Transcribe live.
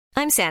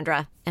I'm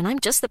Sandra, and I'm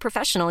just the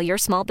professional your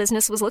small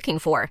business was looking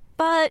for.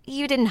 But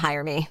you didn't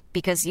hire me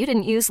because you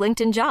didn't use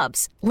LinkedIn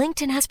Jobs.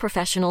 LinkedIn has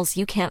professionals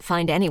you can't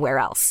find anywhere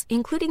else,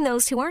 including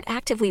those who aren't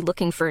actively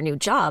looking for a new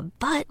job,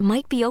 but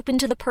might be open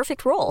to the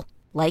perfect role,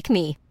 like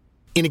me.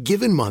 In a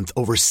given month,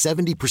 over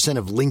 70%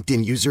 of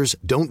LinkedIn users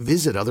don't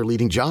visit other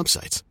leading job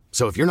sites.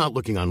 So if you're not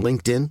looking on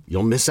LinkedIn,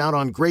 you'll miss out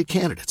on great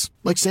candidates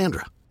like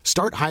Sandra.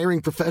 Start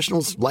hiring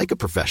professionals like a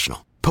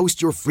professional.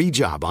 Post your free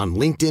job on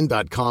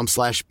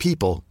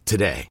linkedin.com/people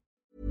today.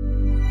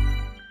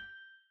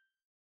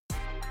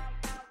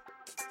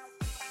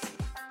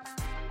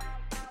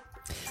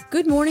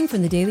 Good morning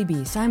from the Daily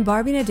Beast. I'm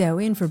Barbie Nadeau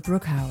in for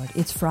Brooke Howard.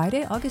 It's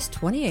Friday, August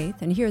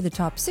 28th, and here are the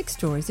top 6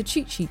 stories the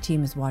Cheat Sheet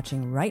team is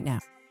watching right now.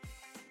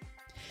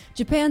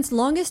 Japan's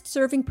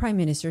longest-serving Prime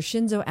Minister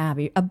Shinzo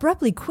Abe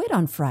abruptly quit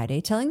on Friday,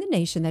 telling the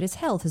nation that his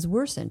health has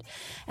worsened.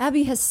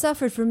 Abe has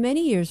suffered for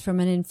many years from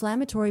an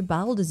inflammatory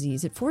bowel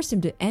disease. It forced him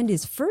to end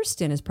his first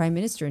stint as Prime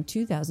Minister in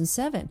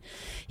 2007.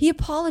 He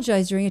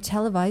apologized during a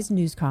televised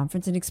news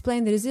conference and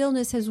explained that his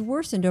illness has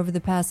worsened over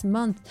the past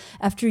month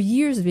after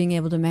years of being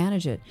able to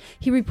manage it.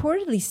 He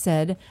reportedly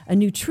said a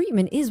new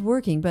treatment is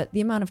working, but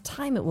the amount of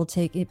time it will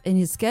take in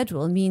his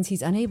schedule means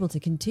he's unable to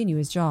continue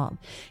his job.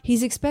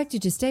 He's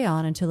expected to stay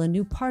on until a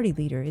new party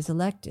leader is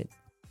elected.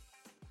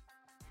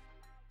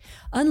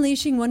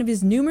 Unleashing one of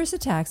his numerous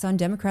attacks on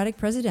Democratic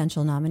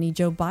presidential nominee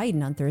Joe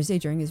Biden on Thursday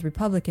during his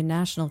Republican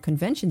National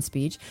Convention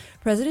speech,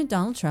 President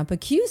Donald Trump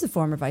accused the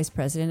former vice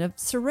president of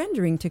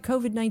surrendering to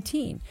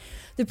COVID-19.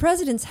 The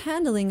president's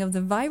handling of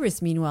the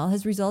virus, meanwhile,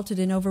 has resulted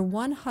in over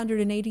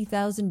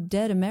 180,000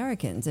 dead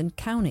Americans and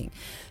counting.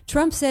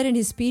 Trump said in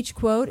his speech,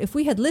 quote, "If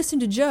we had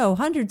listened to Joe,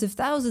 hundreds of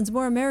thousands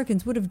more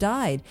Americans would have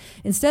died.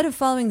 Instead of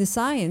following the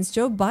science,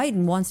 Joe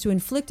Biden wants to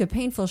inflict a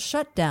painful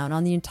shutdown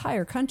on the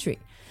entire country."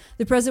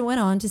 The president went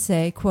on to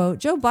say, quote,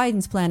 "Joe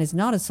Biden's plan is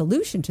not a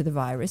solution to the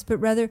virus, but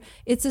rather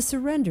it's a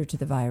surrender to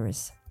the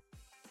virus."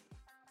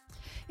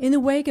 In the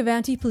wake of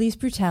anti-police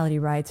brutality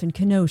riots in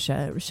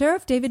Kenosha,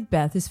 Sheriff David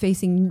Beth is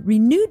facing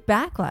renewed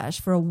backlash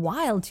for a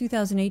wild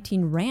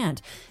 2018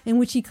 rant in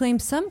which he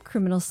claimed some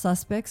criminal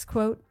suspects,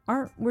 quote,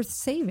 "aren't worth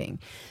saving."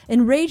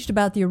 Enraged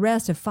about the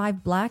arrest of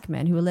 5 black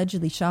men who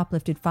allegedly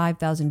shoplifted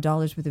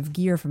 $5,000 worth of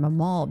gear from a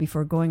mall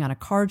before going on a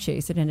car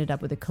chase that ended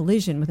up with a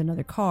collision with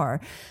another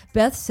car,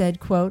 Beth said,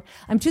 quote,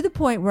 "I'm to the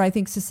point where I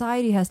think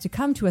society has to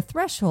come to a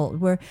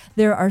threshold where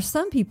there are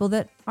some people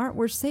that aren't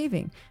worth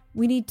saving.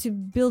 We need to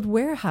build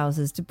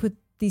warehouses to put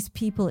these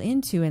people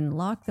into and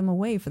lock them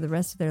away for the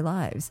rest of their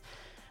lives."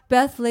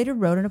 Beth later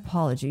wrote an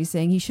apology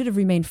saying he should have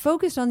remained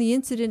focused on the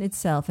incident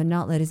itself and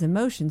not let his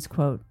emotions,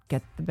 quote,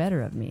 "get the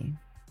better of me."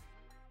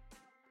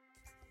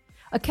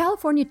 A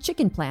California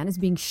chicken plant is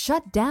being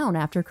shut down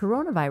after a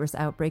coronavirus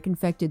outbreak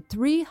infected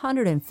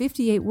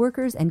 358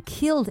 workers and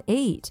killed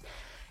 8.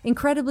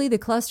 Incredibly, the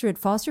cluster at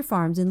Foster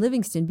Farms in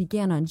Livingston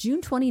began on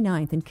June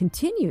 29th and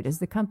continued as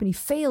the company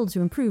failed to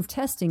improve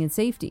testing and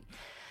safety.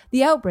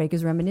 The outbreak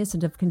is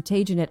reminiscent of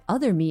contagion at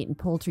other meat and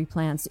poultry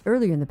plants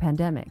earlier in the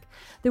pandemic.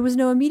 There was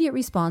no immediate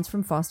response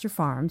from Foster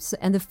Farms,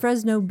 and the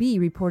Fresno Bee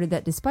reported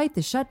that despite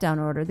the shutdown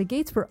order, the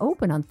gates were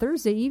open on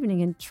Thursday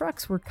evening and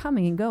trucks were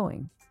coming and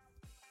going.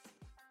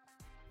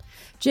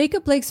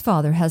 Jacob Blake's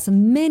father has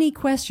many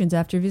questions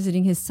after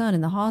visiting his son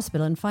in the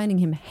hospital and finding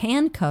him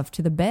handcuffed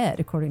to the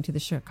bed, according to the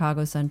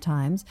Chicago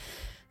Sun-Times.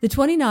 The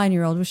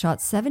 29-year-old was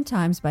shot 7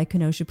 times by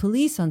Kenosha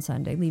police on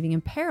Sunday, leaving him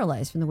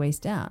paralyzed from the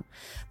waist down.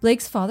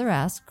 Blake's father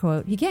asked,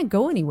 quote, "He can't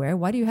go anywhere.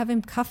 Why do you have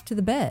him cuffed to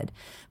the bed?"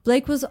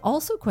 Blake was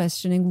also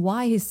questioning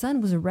why his son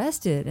was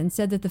arrested and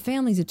said that the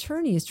family's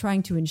attorney is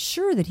trying to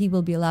ensure that he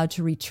will be allowed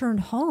to return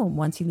home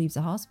once he leaves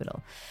the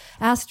hospital.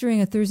 Asked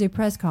during a Thursday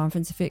press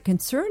conference if it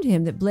concerned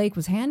him that Blake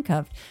was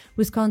handcuffed,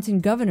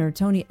 Wisconsin Governor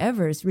Tony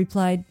Evers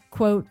replied,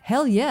 quote,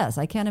 "Hell yes,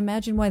 I can't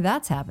imagine why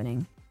that's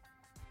happening."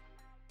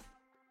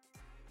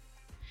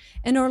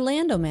 An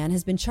Orlando man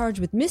has been charged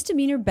with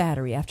misdemeanor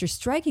battery after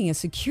striking a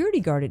security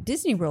guard at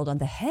Disney World on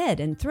the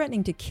head and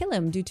threatening to kill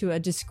him due to a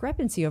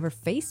discrepancy over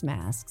face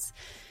masks.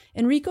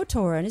 Enrico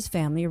Torra and his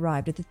family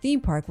arrived at the theme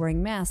park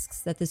wearing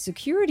masks that the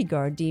security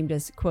guard deemed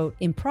as, quote,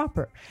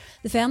 improper.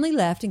 The family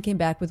left and came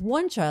back with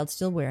one child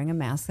still wearing a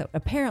mask that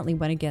apparently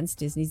went against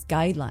Disney's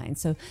guidelines,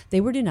 so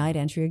they were denied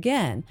entry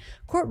again.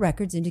 Court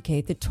records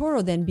indicate that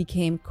Torra then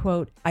became,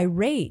 quote,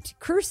 irate,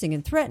 cursing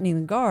and threatening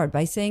the guard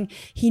by saying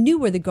he knew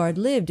where the guard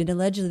lived and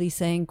allegedly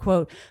saying,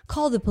 quote,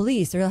 call the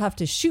police or he'll have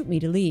to shoot me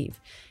to leave.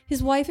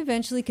 His wife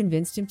eventually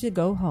convinced him to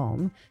go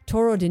home.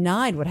 Toro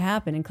denied what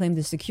happened and claimed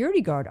the security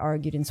guard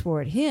argued and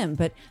swore at him,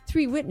 but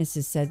 3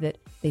 witnesses said that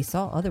they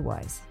saw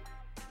otherwise.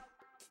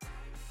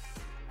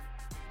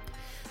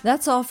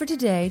 That's all for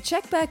today.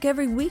 Check back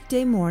every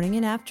weekday morning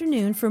and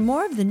afternoon for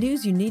more of the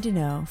news you need to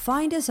know.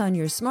 Find us on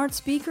your smart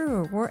speaker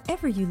or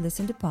wherever you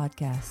listen to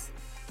podcasts.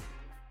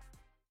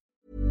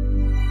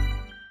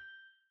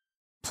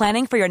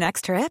 Planning for your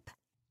next trip?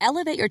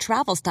 Elevate your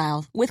travel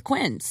style with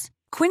Quince.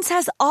 Quince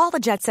has all the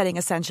jet-setting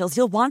essentials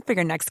you'll want for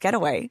your next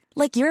getaway,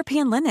 like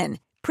European linen,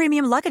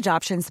 premium luggage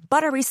options,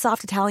 buttery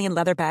soft Italian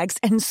leather bags,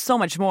 and so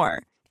much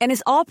more. And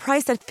is all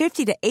priced at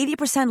 50 to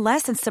 80%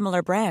 less than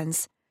similar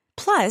brands.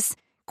 Plus,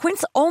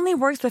 Quince only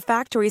works with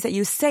factories that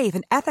use safe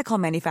and ethical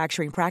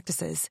manufacturing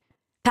practices.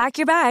 Pack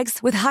your bags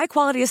with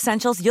high-quality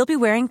essentials you'll be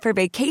wearing for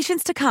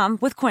vacations to come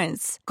with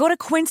Quince. Go to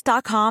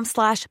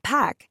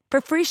quince.com/pack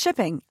for free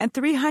shipping and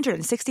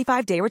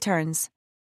 365-day returns.